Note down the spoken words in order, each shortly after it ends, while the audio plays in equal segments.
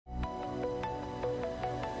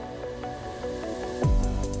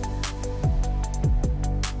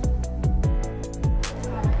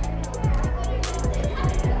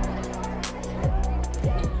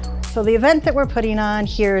So the event that we're putting on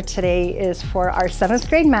here today is for our 7th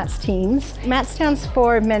grade MATS teams. MATS stands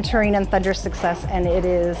for Mentoring and Thunder Success, and it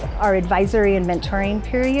is our advisory and mentoring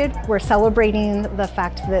period. We're celebrating the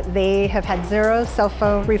fact that they have had 0 cell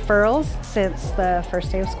phone referrals since the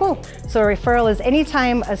first day of school. So a referral is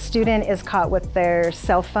anytime a student is caught with their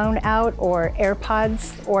cell phone out or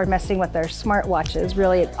AirPods or messing with their smartwatches.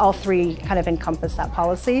 Really, all three kind of encompass that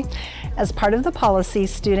policy. As part of the policy,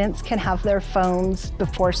 students can have their phones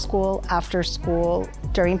before school, after school,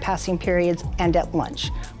 during passing periods, and at lunch.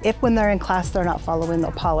 If when they're in class they're not following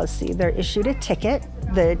the policy, they're issued a ticket.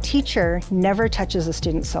 The teacher never touches a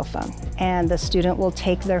student's cell phone, and the student will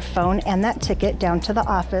take their phone and that ticket down to the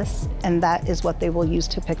office, and that is what they will use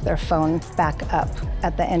to pick their phone back up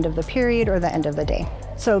at the end of the period or the end of the day.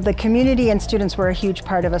 So the community and students were a huge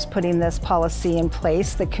part of us putting this policy in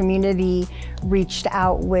place. The community reached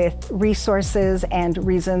out with resources and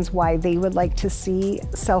reasons why they would like to see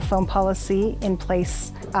cell phone policy in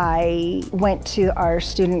place. I went to our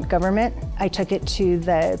student government. I took it to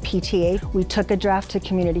the PTA. We took a draft to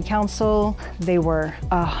community council. They were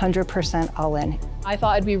 100% all in. I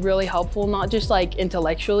thought it'd be really helpful, not just like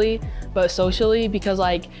intellectually, but socially, because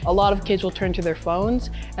like a lot of kids will turn to their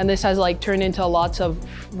phones, and this has like turned into lots of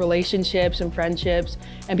relationships and friendships,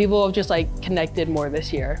 and people have just like connected more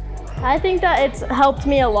this year. I think that it's helped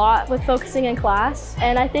me a lot with focusing in class,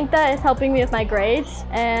 and I think that it's helping me with my grades,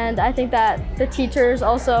 and I think that the teachers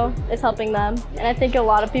also is helping them, and I think a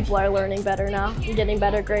lot of people are learning better now and getting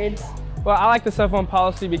better grades. Well, I like the cell phone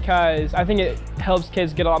policy because I think it helps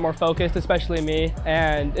kids get a lot more focused, especially me,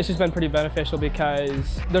 and it's just been pretty beneficial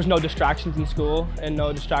because there's no distractions in school and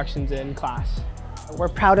no distractions in class. We're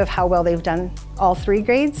proud of how well they've done all 3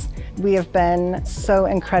 grades. We have been so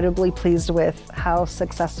incredibly pleased with how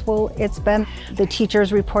successful it's been. The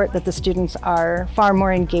teachers report that the students are far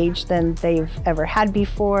more engaged than they've ever had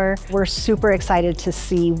before. We're super excited to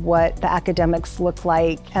see what the academics look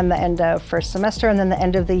like at the end of first semester and then the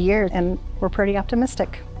end of the year, and we're pretty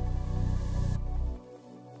optimistic.